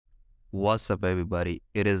What's up, everybody?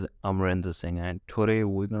 It is Amrinder Singh, and today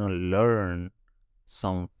we're gonna learn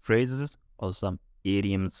some phrases or some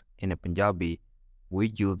idioms in a Punjabi. We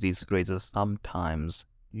use these phrases sometimes.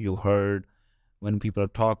 You heard when people are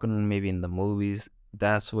talking, maybe in the movies.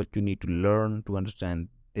 That's what you need to learn to understand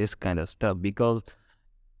this kind of stuff because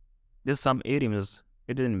there's some idioms.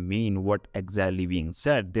 It doesn't mean what exactly being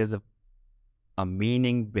said. There's a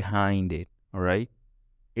meaning behind it. All right,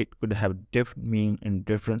 it could have different meaning in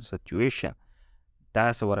different situation.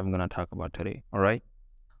 That's what I'm gonna talk about today. All right.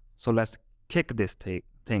 So let's kick this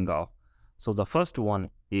thing off. So the first one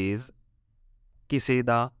is ਕਿਸੇ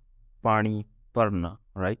ਦਾ ਪਾਣੀ ਭਰਨਾ.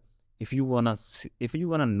 Right. If you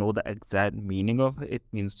wanna know the exact meaning of it, it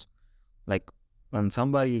means like when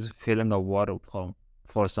somebody is filling a water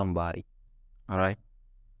for somebody. All right.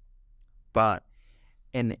 But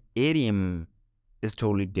an idiom is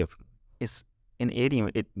totally different. It's an idiom.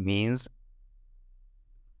 It means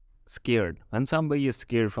scared. When somebody is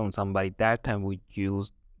scared from somebody, that time we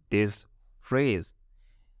use this phrase.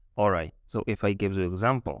 All right. So if I give you an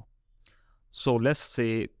example, so let's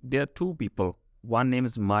say there are two people. One name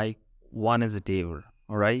is Mike, one is David.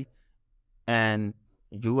 All right. And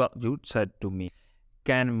you said to me,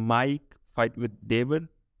 can Mike fight with David?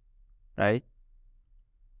 Right.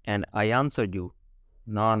 And I answered you,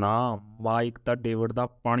 na Mike the David da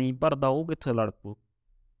pani bharda ho kithe lad pau.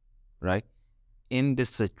 Right. In this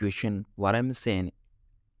situation, what I'm saying,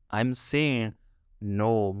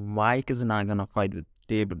 no, Mike is not gonna fight with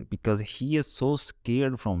David because he is so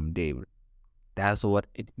scared from David. That's what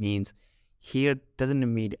it means. Here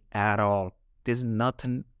doesn't mean at all. There's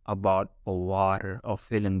nothing about a water or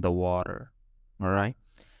filling the water. All right.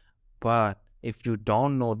 But if you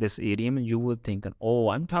don't know this idiom, you would think, oh,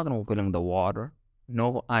 I'm talking about filling the water.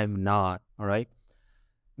 No, I'm not. All right.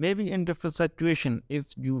 Maybe in different situation,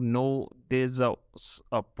 if you know there's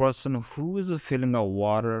a person who is filling a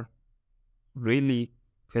water, really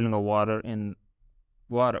filling a water in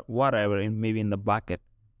water, whatever, in maybe in the bucket.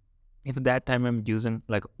 If that time I'm using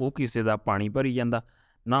like okay se da pani bari janda.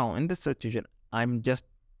 Now in this situation, I'm just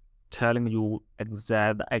telling you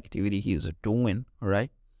exact activity he's doing,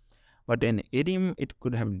 right? But in idiom, it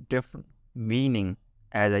could have different meaning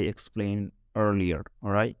as I explained earlier,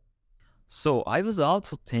 all right? So I was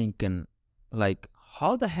also thinking, like,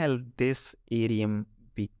 how the hell this idiom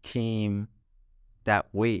became that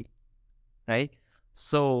way, right?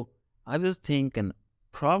 So I was thinking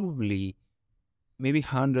probably maybe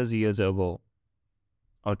hundreds of years ago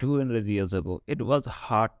or 200 years ago, it was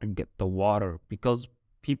hard to get the water because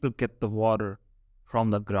people get the water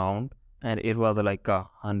from the ground and it was like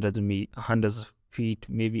hundreds of feet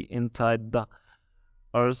maybe inside the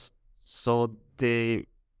earth. So they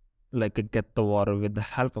like get the water with the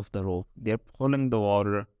help of the rope. They're pulling the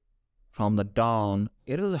water from the down.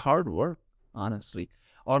 It was hard work, honestly.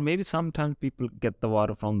 Or maybe sometimes people get the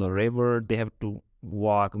water from the river. They have to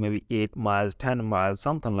walk maybe 8 miles, 10 miles,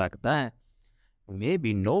 something like that.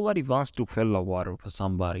 Maybe nobody wants to fill the water for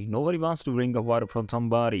somebody. Nobody wants to bring the water from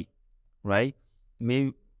somebody, right?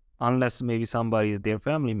 Maybe unless maybe somebody is their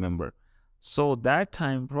family member. So that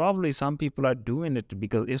time probably some people are doing it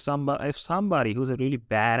because if somebody who's a really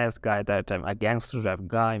badass guy at that time, a gangster type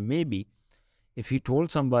guy, maybe if he told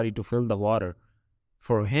somebody to fill the water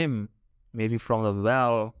for him, maybe from the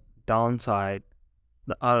well downside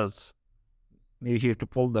the earth, maybe he had to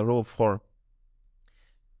pull the rope for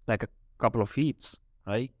like a couple of feet,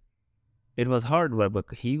 right? It was hard work,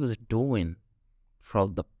 but he was doing for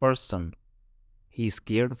the person. He's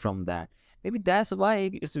scared from that. Maybe that's why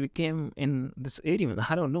it became in this area.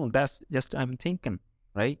 I don't know. That's just I'm thinking,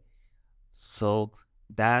 right? So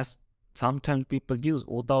that's sometimes people use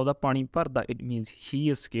Oda Oda Pani Parda. It means he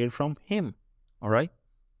is scared from him. All right.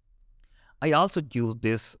 I also use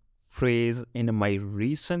this phrase in my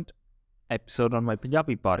recent episode on my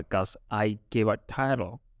Punjabi podcast. I gave a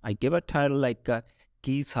title like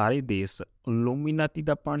 "Ki Sare Desh Illuminati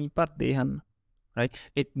da Pani Parde Han." Right?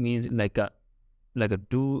 It means like a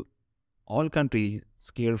do all countries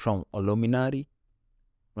scared from Illuminati,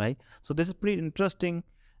 right? So this is pretty interesting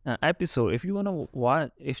episode. If you wanna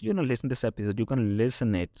watch, if you wanna listen to this episode, you can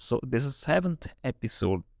listen it. So this is seventh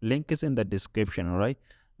episode. Link is in the description. All right.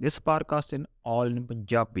 This podcast in all in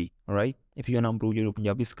Punjabi. All right. If you wanna improve your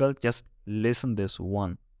Punjabi skill, just listen this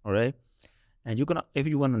one. All right. And you can, if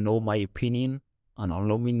you wanna know my opinion on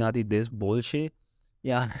Illuminati, this bullshit,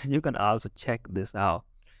 yeah, you can also check this out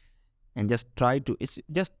and just try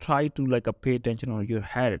to like pay attention on your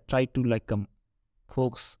head, try to like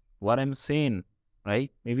focus what I'm saying,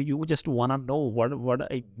 right? Maybe you just want to know what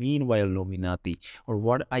I mean by Illuminati or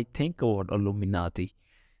what I think about Illuminati.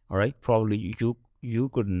 All right, probably you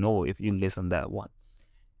could know if you listen that one.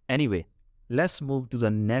 Anyway, let's move to the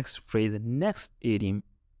next phrase, next idiom.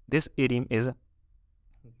 This idiom is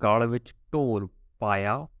ਗਲ ਵਿੱਚ ਢੋਲ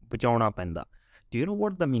ਪਾਇਆ ਵਜਾਉਣਾ ਪੈਂਦਾ. Do you know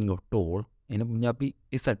what the meaning of dhol in Punjabi?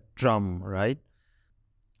 It's a drum, right?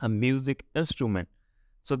 A music instrument.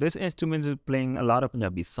 So this instrument is playing a lot of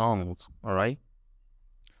Punjabi songs, all right?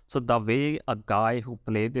 So the way a guy who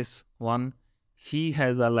play this one, he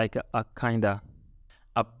has a kind of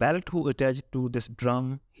a belt who attached to this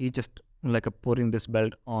drum. He just like a putting this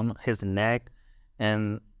belt on his neck,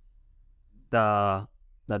 and the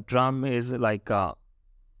drum is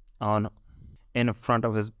on in front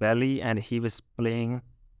of his belly, and he was playing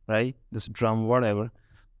right this drum whatever.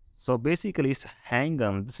 So basically it's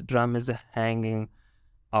hanging, this drum is hanging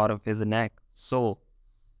out of his neck. So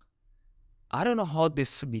I don't know how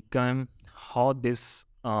this become, how this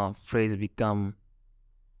phrase become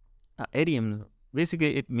idiom.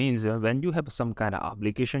 Basically it means when you have some kind of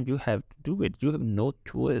obligation, you have to do it, you have no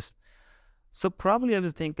choice. So probably I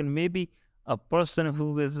was thinking maybe a person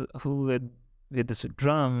who with this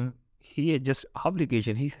drum, he has just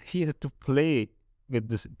obligation. He has to play with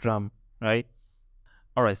this drum, right?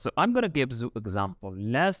 All right. So I'm gonna give you example.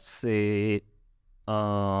 Let's say,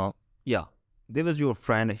 yeah, there was your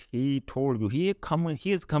friend. He told you he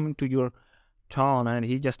is coming to your town, and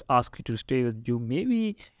he just asked you to stay with you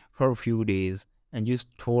maybe for a few days, and you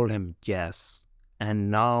told him yes, and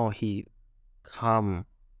now he come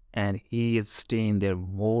and he is staying there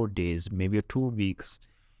more days, maybe 2 weeks,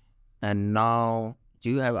 and now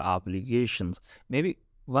you have obligations. Maybe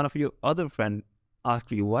one of your other friend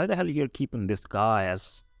asked you, why the hell you're keeping this guy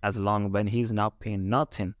as long when he's not paying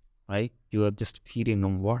nothing, right? You are just feeding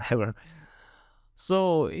him whatever.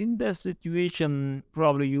 So in that situation,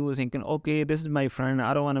 probably you were thinking, okay, this is my friend,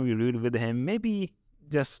 I don't want to be rude with him, maybe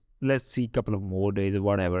just let's see a couple of more days or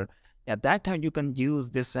whatever. At that time you can use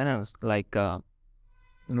this sentence like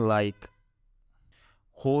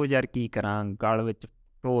ਹੋ ਯਾਰ ਕੀ ਕਰਾਂ ਗਲ ਵਿੱਚ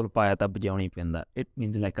ਢੋਲ ਪਾਇਆ ਤਾਂ ਵਜਾਉਣੀ ਪੈਂਦਾ. It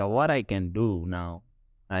means like what I can do now,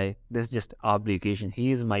 right? This is just obligation. He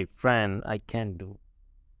is my friend, I can't do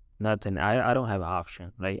nothing. I don't have an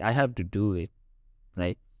option, right? I have to do it,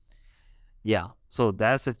 right? Yeah, so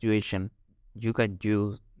that situation you can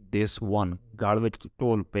use this one, ਗਲ ਵਿੱਚ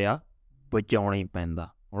ਢੋਲ ਪਿਆ ਵਜਾਉਣੀ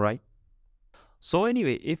ਪੈਂਦਾ, all right? So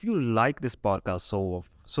anyway, if you like this podcast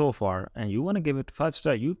so far and you want to give it 5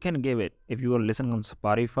 star, you can give it. If you are listening on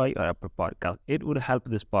Spotify or Apple Podcast, it would help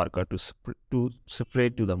this podcast to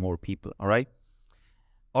spread to the more people. All right.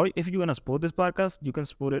 Or if you want to support this podcast, you can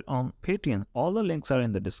support it on Patreon. All the links are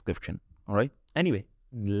in the description. All right. Anyway,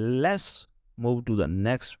 let's move to the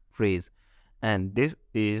next phrase, and this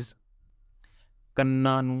is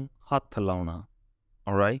ਕੰਨਾਂ ਨੂੰ ਹੱਥ ਲਾਉਣਾ.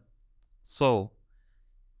 All right. So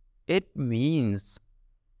it means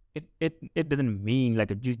it doesn't mean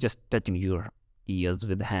like you just touching your ears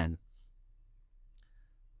with the hand.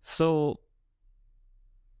 So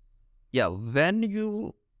yeah, when you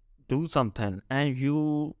do something and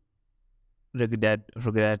you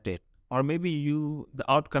regret it, or maybe the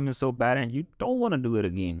outcome is so bad and you don't want to do it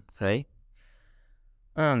again, right?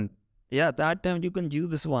 And yeah, that time you can use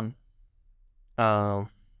this one.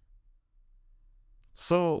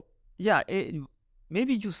 So yeah,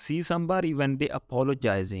 maybe you see somebody when they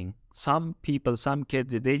apologizing. Some people, some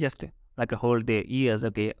kids, they just like hold their ears.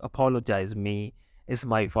 Okay, apologize me. It's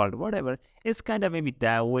my fault. Whatever. It's kind of maybe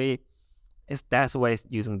that way. That's why it's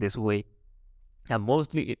using this way. And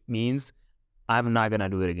mostly it means I'm not gonna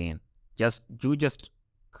do it again. You just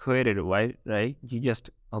quit it, right? Right? You just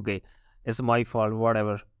okay. It's my fault.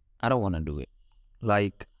 Whatever. I don't want to do it.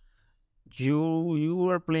 Like you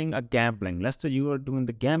were playing a gambling. Let's say you were doing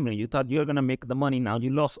the gambling. You thought you're gonna make the money. Now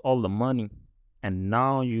you lost all the money, and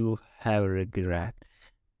now you have regret.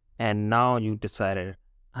 And now you decided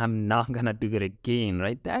I'm not gonna do it again.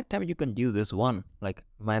 Right? That time you can use this one. Like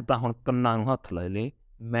मैं ਤਾਂ ਹੁਣ ਕੰਨਾਂ ਨੂੰ ਹੱਥ ਲਾ ਲਏ,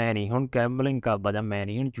 ਮੈਂ ਨਹੀਂ ਹੁਣ gambling ਕਰਦਾ ਜਾਂ ਮੈਂ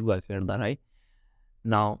ਨਹੀਂ ਹੁਣ ਜੂਆ ਖੇਡਦਾ, right?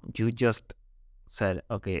 Now you just said,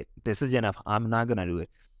 okay, this is enough. I'm not gonna do it.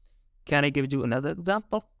 Can I give you another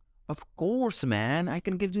example? Of course, man. I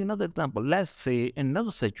can give you another example. Let's say in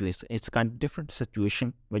another situation, it's kind of different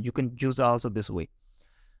situation, but you can use also this way.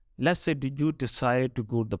 Let's say did you decide to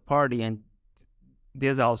go to the party, and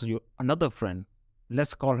there's also another friend.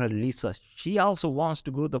 Let's call her Lisa. She also wants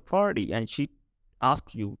to go to the party, and she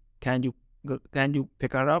asks you, can you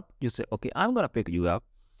pick her up? You say, okay, I'm gonna pick you up.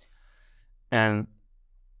 And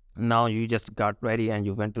now you just got ready and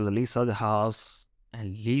you went to the Lisa's house.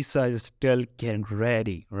 And Lisa is still getting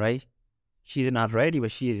ready, right? She's not ready,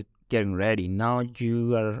 but she is getting ready. Now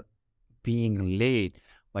you are being late,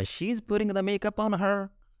 but she's putting the makeup on her.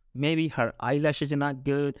 Maybe her eyelashes are not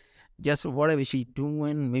good. just whatever she's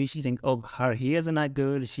doing, maybe she think, oh, her hairs are not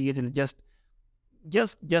good. She is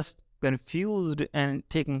just confused and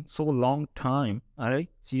taking so long time. All right,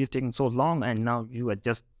 she is taking so long, and now you are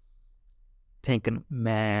just thinking,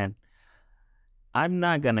 man, I'm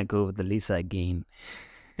not gonna go with the Lisa again.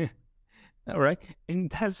 All right, in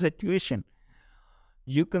that situation,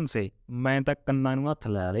 you can say, ਮੈਂ ਤਾਂ ਕੰਨਾਂ ਨੂੰ ਹੱਥ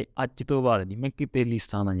ਲਾ ਲਏ ਅੱਜ ਤੋਂ ਬਾਅਦ ਨਹੀਂ ਮੈਂ ਕਿਤੇ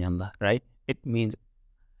ਲੀਸਾ ਨਾ ਜਾਂਦਾ, right? It means,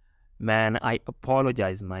 man, I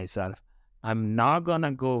apologize myself. I'm not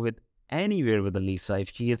gonna go with anywhere with Lisa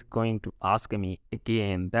if she is going to ask me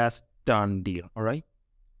again. That's done deal, all right?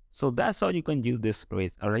 So that's how you can use this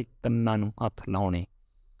phrase, all right? ਕੰਨਾਂ ਨੂੰ ਹੱਥ ਲਾਉਣੇ.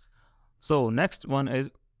 So next one is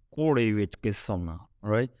ਘੋੜੇ ਵਿੱਚ ਕੇ ਸੌਣਾ,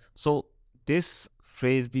 all right? So this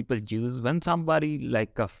phrase people use when somebody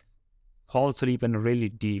like fall asleep and really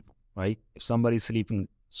deep, right? If somebody's sleeping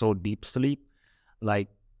so deep sleep, like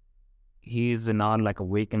he's not like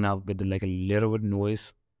waking up with like a little bit noise,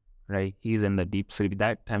 right? He's in the deep sleep.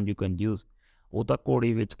 That time you can use "Ota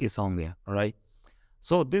kodi vich ke song hai," right?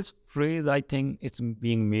 So this phrase, I think, it's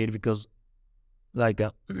being made because like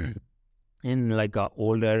in like a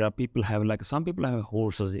old era, people have like some people have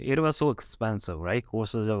horses. It was so expensive, right?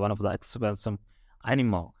 Horses are one of the expensive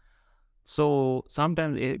animal. So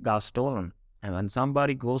sometimes it got stolen, and when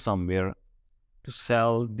somebody goes somewhere to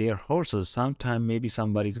sell their horses, sometimes maybe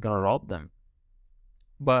somebody's gonna rob them.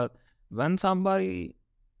 But when somebody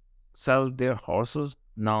sells their horses,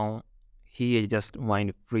 now he is just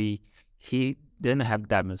mind free. He didn't have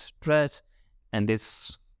that much stress, and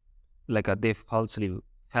this like they fell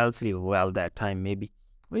asleep well that time maybe.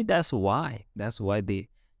 Well, that's why. That's why they.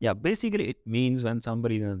 Yeah, basically it means when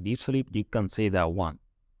somebody is in a deep sleep, you can say that one.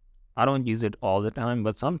 I don't use it all the time,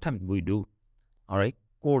 but sometimes we do. All right.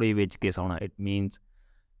 Kodi vich ke sona. It means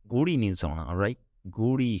gudi means sona. All right.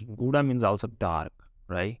 Guda means also dark.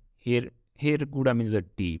 Right. Here Guda means a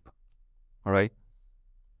deep. All right.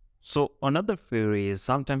 So another phrase,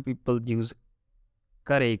 sometimes people use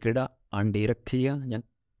kare kida ande rakhiya ਜਾਂ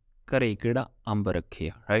kare kida amb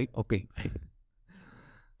rakhiya. Right. Okay.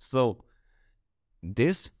 So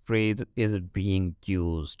this phrase is being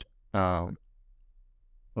used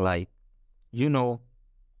like, you know,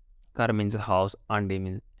 kar means house, ande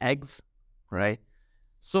means eggs, right?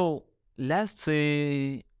 So let's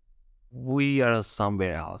say we are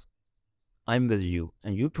somewhere else. I'm with you,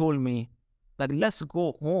 and you told me, like, let's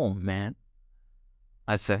go home, man.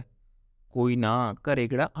 I say, koi na kare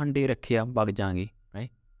kida ande rakhiya bag jangi,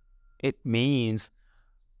 right? It means,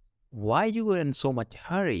 why you are in so much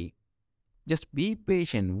hurry? Just be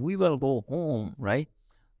patient. We will go home, right?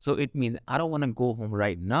 So it means I don't want to go home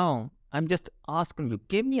right now. I'm just asking you,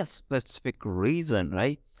 give me a specific reason,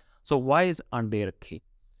 right? So why is ande rakhi?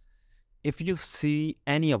 If you see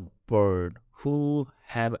any bird who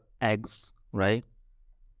have eggs, right?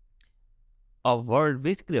 A bird,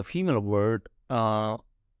 basically a female bird,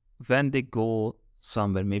 when they go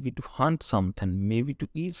somewhere, maybe to hunt something, maybe to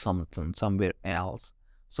eat something somewhere else.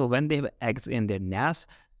 So when they have eggs in their nest,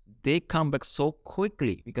 they come back so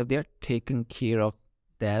quickly because they're taking care of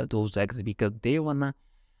those eggs because they wanna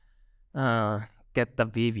get their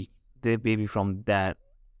baby from that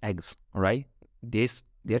eggs, right?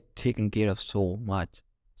 They're taking care of so much.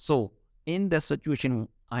 So in that situation,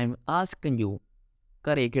 I'm asking you,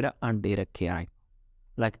 kare kida ande rakhe hai?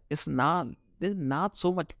 Like there's not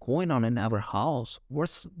so much going on in our house.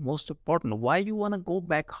 What's most important? Why you wanna go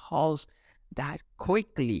back house that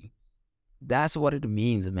quickly? That's what it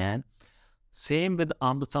means, man. Same with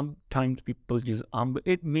sometimes people use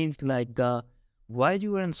it means like why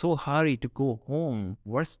you are in so hurry to go home?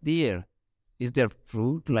 What's there? Is there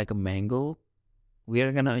fruit like a mango? We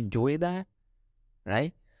are gonna enjoy that,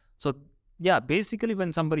 right? So yeah, basically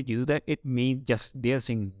when somebody use that, it means just they're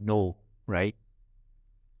saying no, right?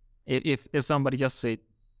 If somebody just said,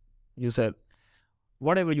 you said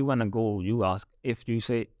whatever you wanna go, you ask. If you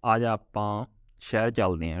say आजा ਆਪਾਂ ਸ਼ਹਿਰ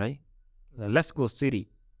ਚੱਲਦੇ हैं, right? Let's go city.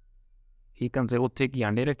 He can say ਉੱਥੇ ਕੀ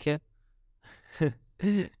ਆਂਡੇ ਰੱਖਿਆ?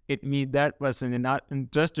 It means that person is not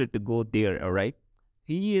interested to go there, all right?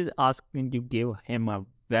 He is asking you to give him a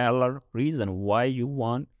valid reason why you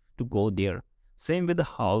want to go there. Same with the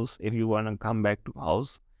house. If you want to come back to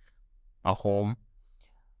house, a home,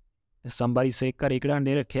 if somebody say "Kar ekda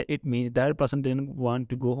ande rakhe," it means that person didn't want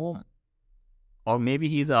to go home, or maybe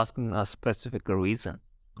he's asking a specific reason.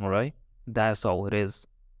 All right, that's all it is.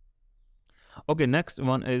 Okay, next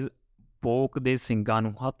one is "Pok de ਸਿੰਘਾਂ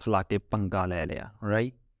ਨੂੰ ਹੱਥ ਲਾ ਕੇ ਪੰਗਾ ਲੈ ਲਿਆ,"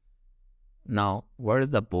 right? Now, what is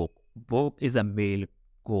the bok? Bok is a male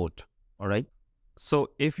goat, all right? So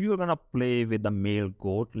if you're gonna play with the male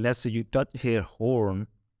goat, let's say you touch her horn,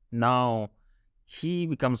 now he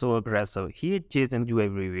becomes so aggressive. He chasing you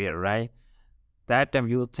everywhere, right? That time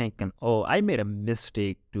you're thinking, oh, I made a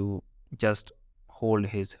mistake to just hold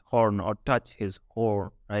his horn or touch his horn,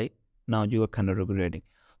 right? Now you are kind of regretting.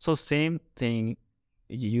 So same thing,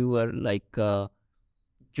 you are like,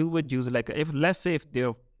 you would use like, if let's say if they're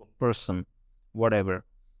a person, whatever,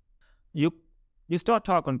 you you start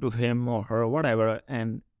talking to him or her, whatever,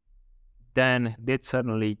 and then they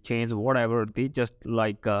suddenly change whatever. They just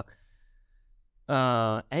like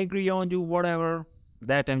angry on you, whatever.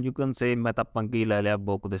 That time you can say, "मैं तो पंगी ले लिया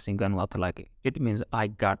बोक दे सिंगन वाथ लाके." It means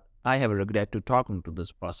I have a regret to talking to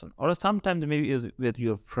this person. Or sometimes maybe is with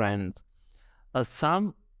your friends.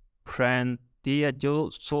 Some friends, they are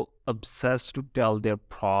just so obsessed to tell their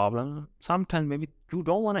problem. Sometimes maybe you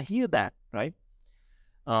don't want to hear that, right?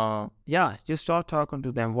 Yeah, just start talking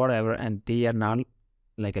to them, whatever, and they are not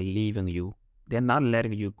like leaving you. They're not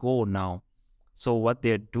letting you go now. So what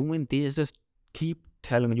they're doing, they just keep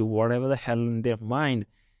telling you whatever the hell in their mind,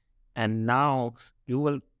 and now you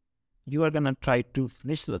are gonna try to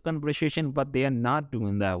finish the conversation, but they are not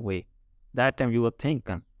doing that way. That time you were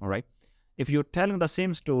thinking, all right. If you're telling the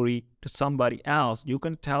same story to somebody else, you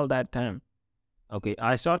can tell that time, okay,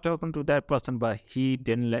 I start talking to that person, but he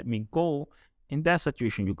didn't let me go. In that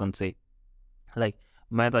situation, you can say, like,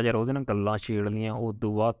 ਮੈਂ ਤਾਂ ਯਾਰ ਉਹਦੇ ਨਾਲ ਗੱਲਾਂ ਛੇੜ ਲੀਆਂ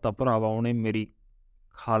ਉਦੋਂ ਬਾਅਦ ਤਾਂ ਭਰਾਵਾ ਉਹਨੇ ਮੇਰੀ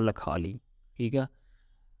ਖੱਲ ਖਾ ਲਈ ਠੀਕ ਆ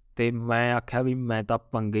ਤੇ ਮੈਂ ਆਖਿਆ ਵੀ ਮੈਂ ਤਾਂ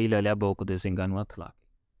ਪੰਗੇ ਹੀ ਲੈ ਲਿਆ ਬੋਕ ਦੇ ਸਿੰਘਾਂ ਨੂੰ ਹੱਥ ਲਾ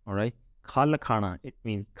ਕੇ alright ਖੱਲ ਖਾਣਾ it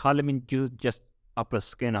means ਖੱਲ means you just upper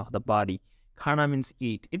skin of the body ਖਾਣਾ means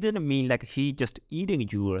eat it didn't mean like he just eating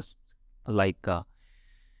yours like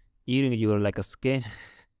eating your like a skin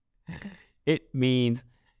it means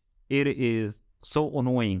it is so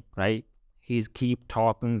annoying right he's keep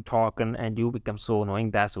talking and you become so annoying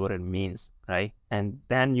that's what it means right and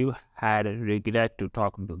then you had a regret to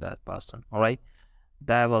talking to that person all right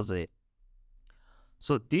that was it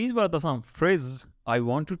so these were the some phrases I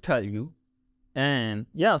want to tell you and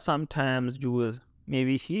yeah sometimes you will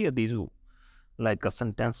maybe hear these like a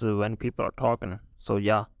sentences when people are talking so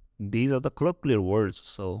yeah these are the colloquial words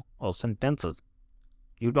so or sentences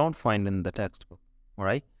you don't find in the textbook all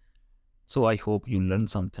right so I hope you learned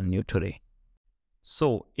something new today. So,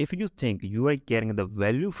 if you think you are getting the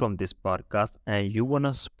value from this podcast and you want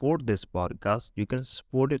to support this podcast, you can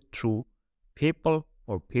support it through PayPal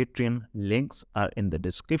or Patreon. Links are in the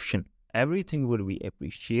description. Everything will be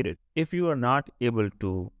appreciated. If you are not able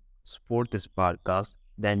to support this podcast,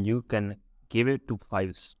 then you can give it to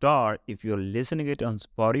 5 star if you're listening it on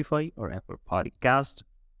Spotify or Apple Podcast.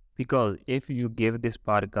 Because if you give this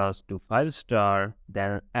podcast to 5 star,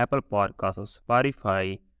 then Apple Podcast or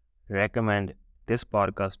Spotify recommend this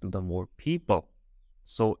podcast to the more people.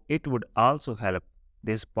 So it would also help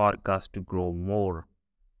this podcast to grow more.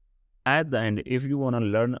 At the end, if you want to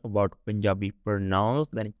learn about Punjabi pronouns,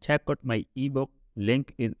 then check out my ebook.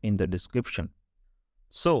 Link is in the description.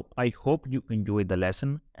 So I hope you enjoyed the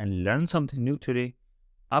lesson and learned something new today.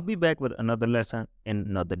 I'll be back with another lesson in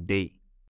another day.